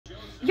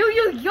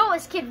Yo,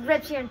 it's Kid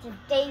Rips here, and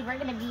today we're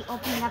gonna be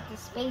opening up the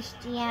Space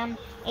Jam.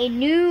 A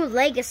new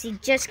Legacy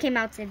just came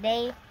out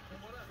today.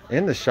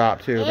 In the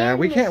shop too, man.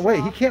 We can't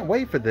wait. He can't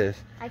wait for this.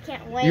 I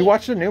can't wait. You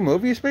watched the new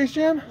movie, Space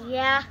Jam?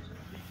 Yeah.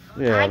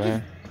 Yeah,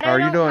 man. How are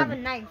you doing? I don't have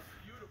a knife.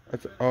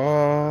 That's,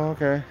 oh,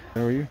 okay.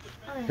 Where are you?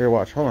 Okay. Here,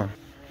 watch. Hold on.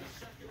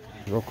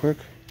 Real quick.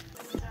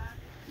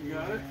 You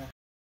got it?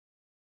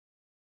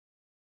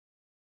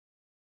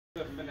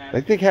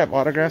 I think they have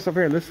autographs up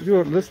here. Let's do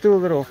a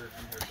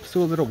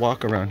little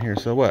walk around here.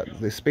 So what?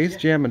 The Space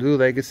Jam and New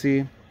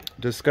Legacy.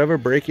 Discover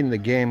breaking the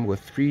game with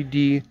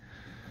 3D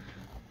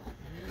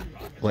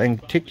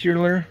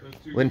lenticular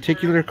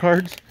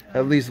cards.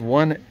 At least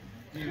one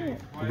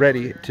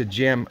ready to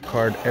jam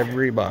card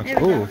every box.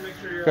 Ooh,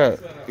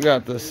 you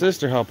got the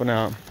sister helping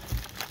out.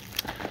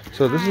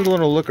 So this is a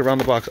little look around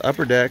the box.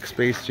 Upper Deck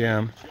Space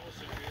Jam.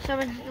 So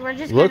we're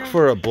just look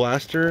for a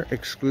blaster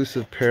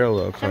exclusive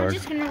parallel card. So we're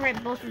just gonna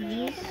rip both of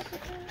these.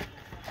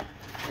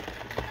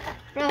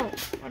 Bro,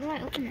 why do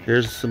I open it?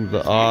 Here's some of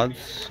the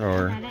odds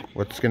or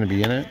what's gonna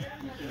be in it.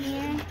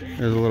 Yeah.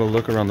 There's a little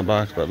look around the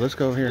box, but let's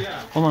go here.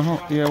 Hold on.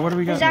 Yeah, what do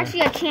we got? There's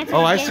actually a chance.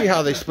 Oh, I see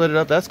how they split it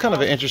up. That's kind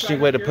of an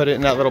interesting way to put it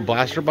in that little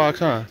blaster box,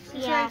 huh?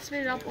 Yeah. So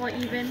split it up all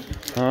even.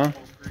 Huh?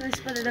 So I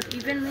split it up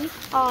evenly.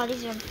 Oh,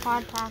 these are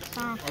pod packs,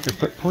 huh?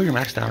 Here, pull your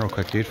max down real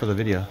quick, dude, for the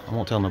video. I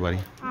won't tell nobody.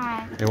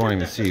 Alright. They won't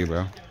even see you,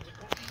 bro.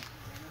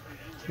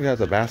 You got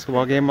the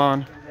basketball game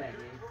on?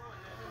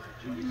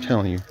 I'm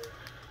telling you.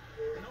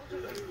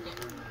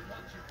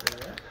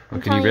 Oh,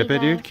 can you rip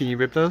it, dude? Can you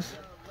rip those?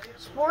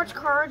 Sports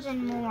cards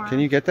and more. Can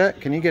you get that?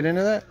 Can you get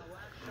into that?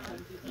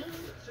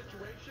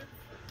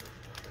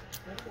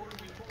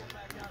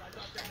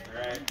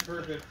 Alright,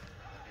 perfect.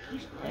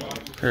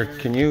 Here,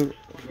 can you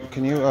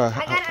I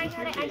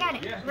got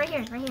it. Right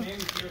here.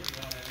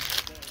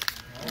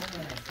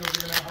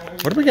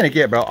 What are we gonna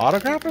get, bro?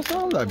 Autograph or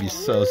something? That'd be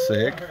so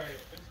sick.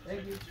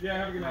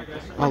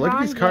 Oh, look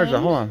at these cards.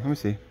 Hold on, let me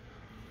see.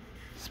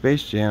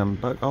 Space Jam,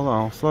 but hold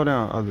on, slow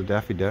down. Oh, the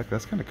Daffy Duck.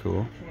 That's kind of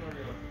cool.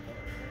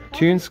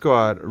 Toon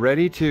Squad,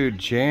 ready to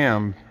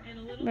jam.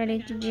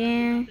 Ready to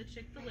jam.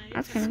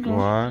 That's kind of cool.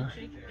 Squad.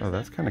 Oh,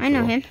 that's kind of cool. I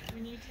know him. Do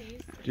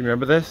you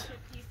remember this?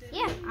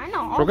 Yeah, I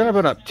know. We're gonna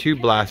put up 2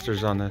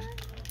 blasters on this.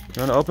 You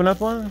wanna open up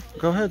one?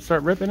 Go ahead,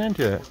 start ripping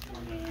into it.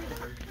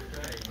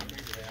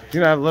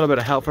 You're gonna have a little bit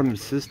of help from your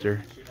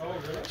sister.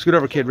 Scoot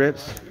over, Kid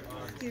Rips.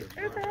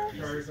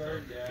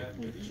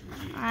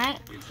 Alright.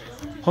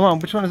 Hold on,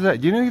 which one is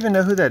that? Do you even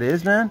know who that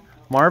is, man?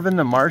 Marvin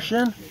the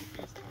Martian?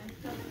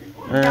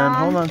 And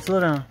hold on, slow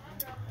down.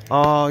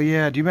 Oh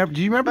yeah, do you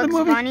remember the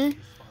movie? Bunny.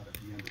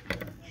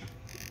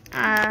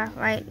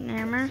 Right,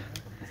 hammer.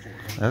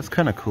 That's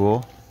kind of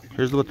cool.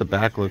 Here's what the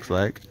back looks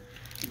like.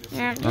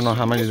 Yeah, I don't know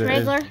how many there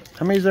is.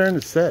 How many is there in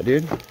the set,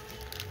 dude? Do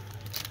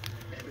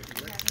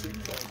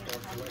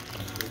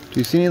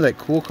you see any like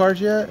cool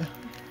cards yet?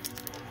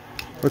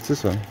 What's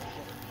this one?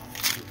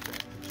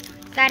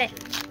 Got it.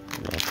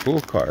 Oh, cool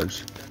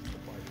cards.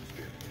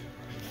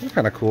 They're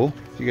kind of cool.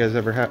 You guys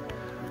ever have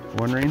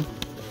one ring?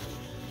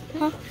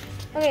 Huh?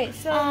 Okay,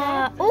 so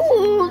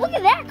oh, look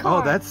at that card.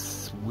 Oh, that's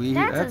sweet.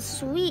 That's a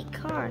sweet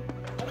card.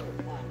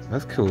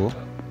 That's cool.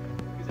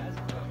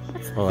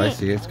 Oh, I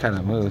see. It's kind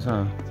of moves,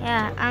 huh?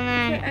 Yeah,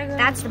 and then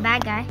that's the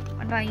bad guy.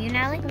 What about you,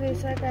 Natalie? okay,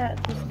 so I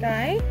got this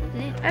guy.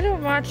 I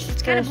don't watch.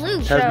 It's kind of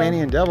blue.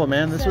 Tasmanian Devil,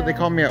 man. That's what they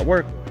call me at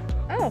work.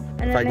 Oh,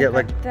 and if then I get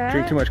like that.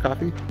 drink too much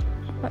coffee.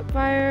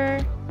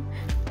 Fire,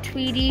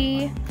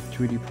 Tweety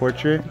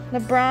portrait.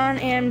 LeBron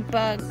and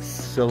Bugs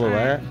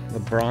Silhouette.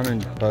 LeBron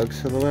and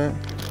Bugs silhouette.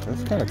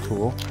 That's kind of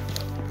cool.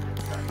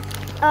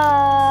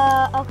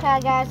 Okay,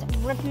 guys,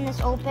 ripping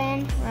this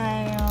open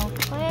real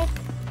quick.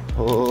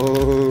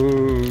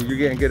 Oh, you're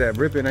getting good at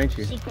ripping, ain't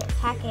you? Secret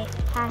packet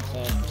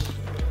passage.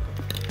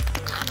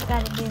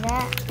 Gotta do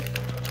that.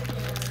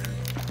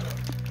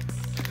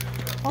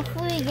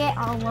 Hopefully we get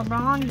a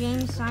LeBron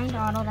James signed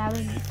auto. That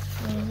would be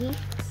crazy.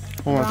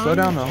 Hold on, slow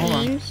down though. Hold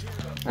on.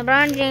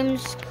 LeBron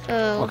James,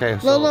 okay,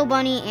 so Lolo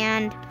Bunny,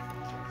 and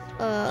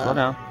slow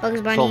down.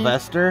 Bugs Bunny.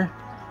 Sylvester,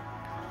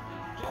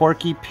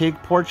 Porky Pig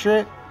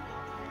portrait,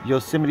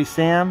 Yosemite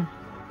Sam,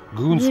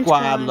 Goon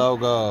Squad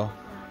logo.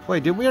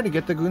 Wait, did we already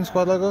get the Goon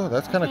Squad logo?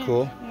 That's kind of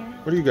cool. Yeah.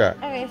 What do you got?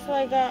 Okay, so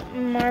I got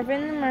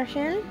Marvin the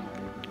Martian,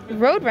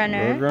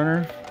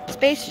 Roadrunner,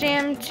 Space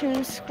Jam,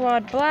 Toon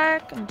Squad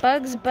Black,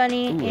 Bugs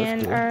Bunny,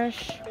 and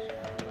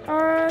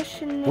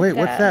cool. Wait,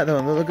 what's that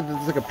though? Look at this,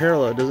 it's like a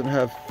parallel. It doesn't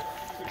have.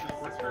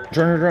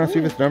 Turn it around, see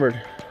if it's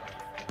numbered.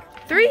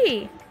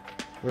 3.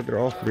 But they're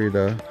all 3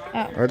 though.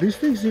 Oh. Are these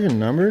things even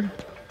numbered?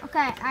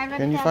 Okay, I ripped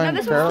Can you that. find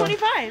No, this one's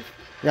 25.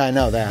 Yeah, I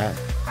know that.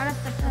 I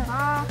ripped the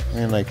box. I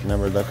mean, like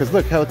numbered though, cause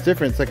look how it's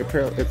different. It's like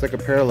a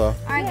parallel.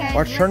 Alright, guys.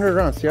 Watch, turn it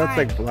around. See how it's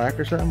like black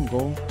or something,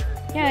 gold.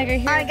 Yeah, like right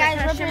here. Alright,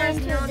 guys, ripping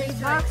into this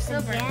box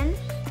again.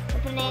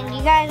 Ripping in.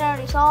 You guys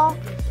already saw. I'm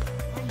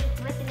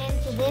just ripping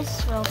into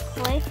this real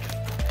quick.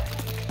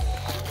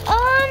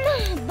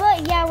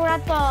 But yeah, we're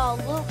at the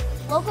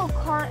local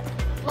cart.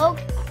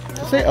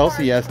 Say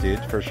LCS,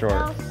 dude, for short.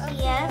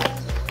 LCS.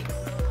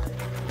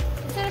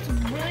 So it's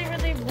really,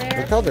 really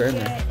rare Look how they're in to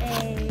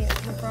get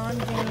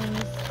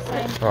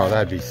Oh,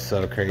 that'd be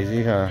so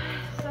crazy, huh?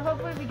 So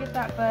hopefully we get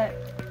that,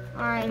 but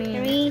Alright,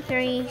 3,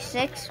 3,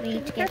 6. We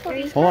each get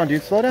 3. Hold on,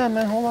 dude. Slow down,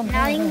 man. Hold on.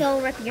 Now you can go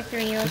rip your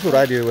 3. This is what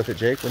I do with it,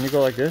 Jake. When you go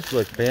like this,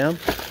 look, bam,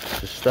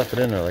 just stuff it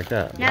in there like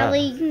that. Natalie,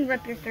 you can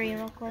rip your 3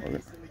 real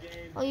quick.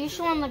 Oh, you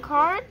showing the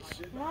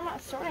cards? no, I'm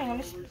not sorting.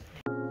 I'm just.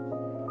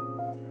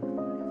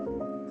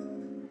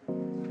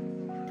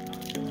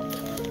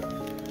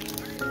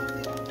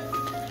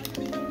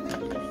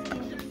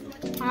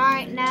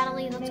 Alright,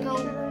 Natalie, let's go.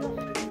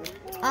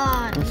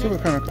 Let's see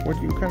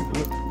what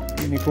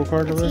you need full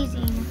cards over there? It's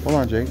easy. Hold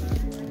on, Jake.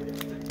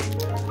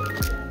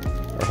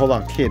 Or hold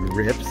on, kid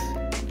rips.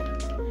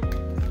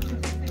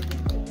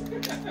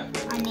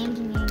 I named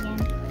me again.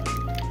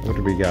 What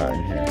do we got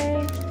in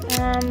here?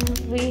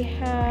 Okay. We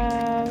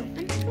have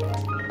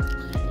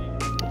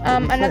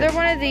another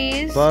one of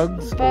these.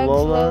 Bugs,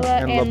 Lola,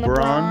 and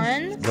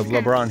LeBron. The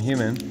LeBron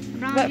human.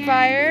 But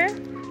fire.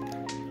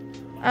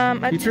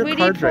 A Keep your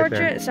Tweety cards right portrait.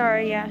 there.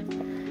 Sorry, yeah.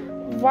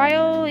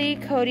 Wile E.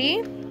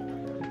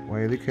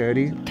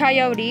 Coyote,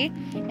 Coyote,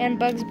 and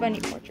Bugs Bunny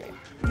portrait.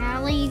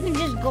 Natalie, you can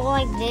just go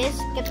like this,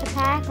 get the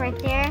pack right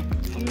there,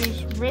 and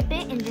just rip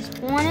it and just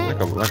pull on it.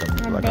 Like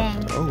a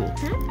bang. oh.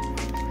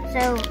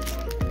 So,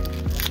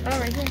 Oh,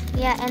 right here.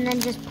 yeah, and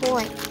then just pull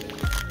it.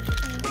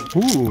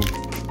 Ooh.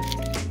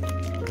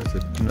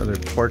 That's another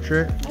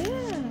portrait. Oh,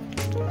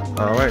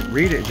 yeah. All right,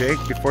 read it, Jake,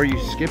 before you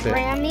skip it.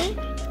 Grammy,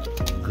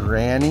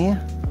 Granny.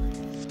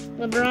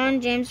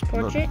 LeBron James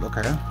portrait.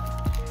 Okay.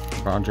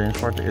 LeBron James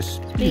portrait is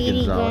Speedy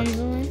Speedy Gonzalez.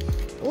 Gonzalez.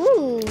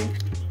 Ooh.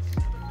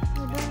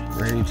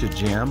 Ready to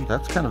jam.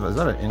 That's kind of, is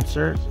that an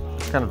insert?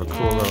 It's kind of a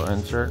cool little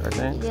insert, I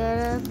think.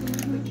 Yeah.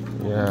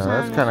 Yeah,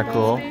 that's kind of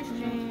cool.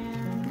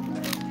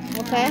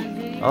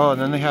 Okay. Oh,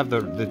 and then they have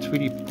the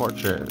Tweety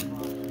portrait.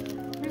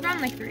 We've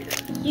done like 3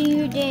 days.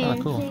 You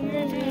dance. cool.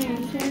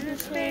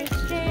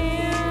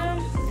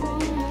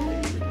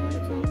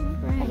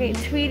 Okay,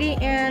 Tweety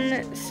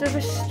and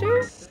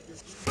Sylvester.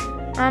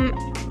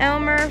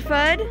 Elmer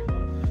Fudd.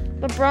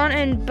 LeBron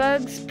and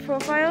Bugs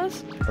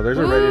profiles. Oh, there's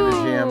a ready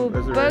to jam.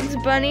 There's a Bugs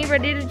Bunny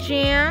ready to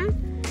jam.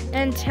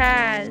 And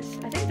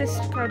Taz. I think this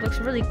card looks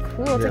really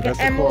cool. It's like an that's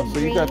a emerald cool. So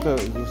you green. got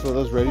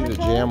those ready to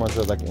jam ones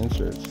are like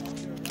inserts.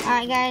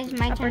 Alright, guys,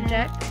 my upper turn.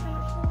 deck.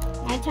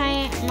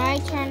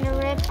 My turn to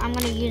rip. I'm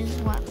gonna use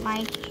what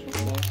my trick is.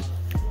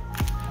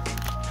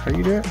 How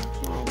you do it?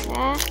 Like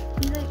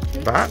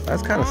that. Bop.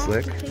 That's kind of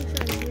slick.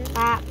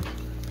 Bop.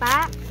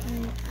 Bop.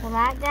 And pull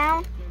that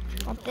down.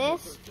 Like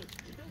this.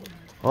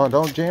 Oh,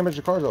 don't jam at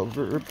your cards. Though.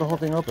 Rip the whole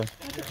thing open.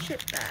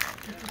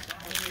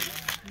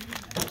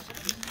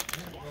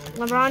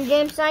 LeBron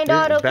James signed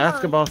auto.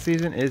 Basketball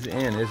season is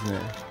in, isn't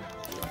it?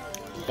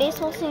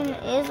 Baseball season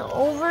is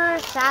over.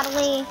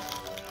 Sadly.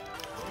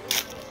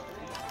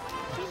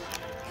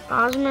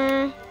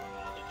 Osmer.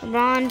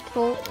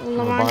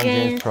 LeBron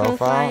James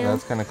profile.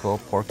 That's kind of cool.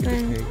 Porky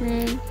the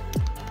Pig.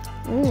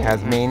 Ooh,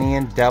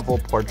 Tasmanian Devil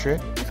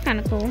portrait. that's kind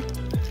of cool.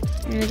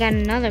 And we got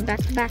another back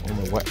to back. And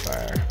the wet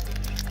fire.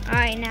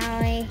 Alright, now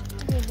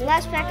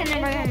last pack and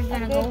then we're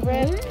gonna go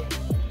home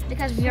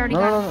because we already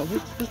got No.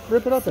 Just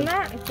rip it open. It's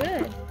not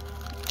good.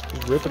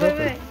 Just rip it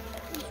open.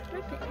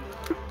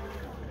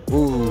 Wait.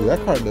 Ooh,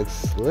 that card looks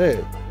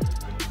slick.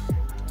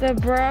 The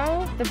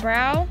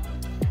Brow,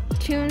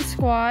 Toon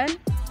Squad,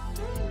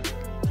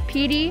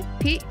 Pete,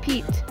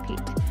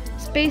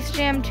 Space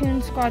Jam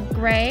Toon Squad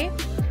Gray,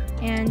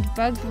 and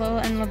Bugs,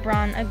 Lola, and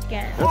LeBron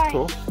again. That's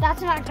cool.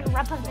 That's not gonna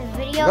wrap up this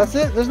video. That's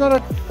it? There's not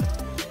a...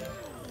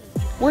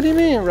 What do you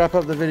mean wrap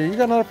up the video? You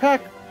got another pack.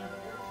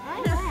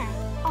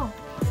 Oh,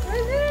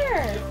 Right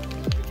there.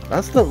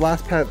 That's the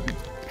last pack.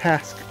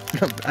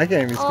 I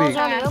can't even oh, speak. it's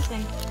already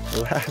open.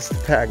 The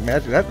last pack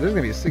magic. There's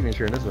gonna be a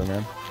signature in this one,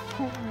 man.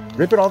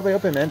 Rip it all the way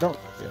open, man. Don't.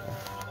 Yeah.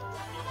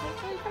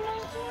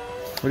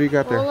 What do you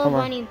got there? Lola Come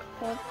on. Bunny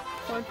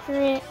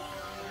portrait.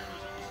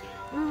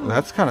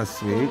 That's kind of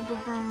sweet.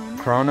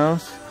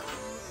 Kronos.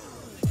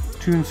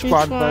 Toon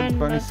Squad Bugs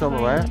Bunny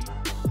silhouette.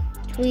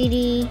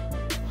 Tweety.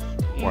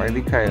 Wile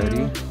E.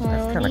 Coyote.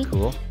 That's kind of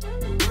cool.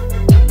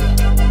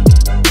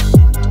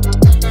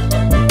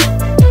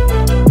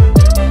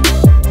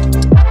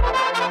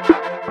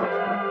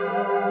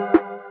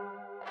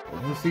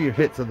 Let's see your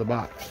hits of the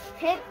box.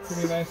 Hits.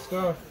 Pretty nice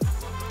stuff.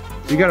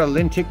 You got a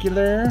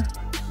lenticular.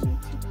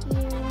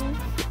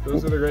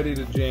 Those are the ready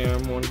to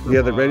jam. One for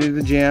Yeah, they're Mom. ready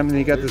to jam. And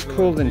you got this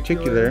cool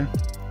lenticular.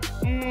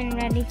 And then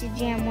ready to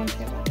jam one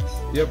for us.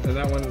 Yep, and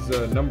that one's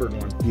a numbered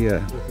one. Yeah.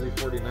 The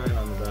 349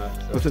 on the back.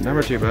 So What's it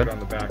number to, bud? On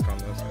the back on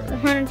this card.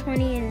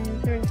 120 and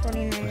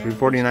 349.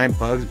 349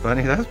 Bugs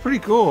Bunny. That's pretty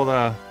cool.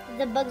 The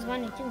Bugs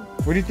Bunny too.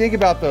 What do you think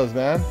about those,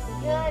 man?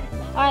 Good.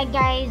 Alright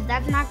guys,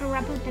 that's not gonna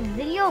wrap up the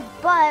video,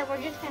 but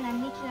we're just gonna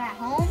meet you at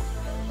home.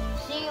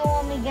 See you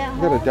when we get You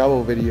home. got a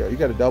double video. You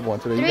got a double one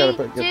today. You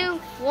gotta 3, 2,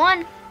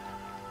 1,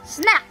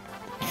 snap!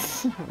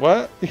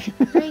 What?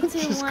 3, 2,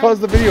 Just 1. close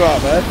the video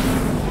out, man.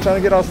 I'm trying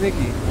to get all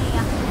sneaky.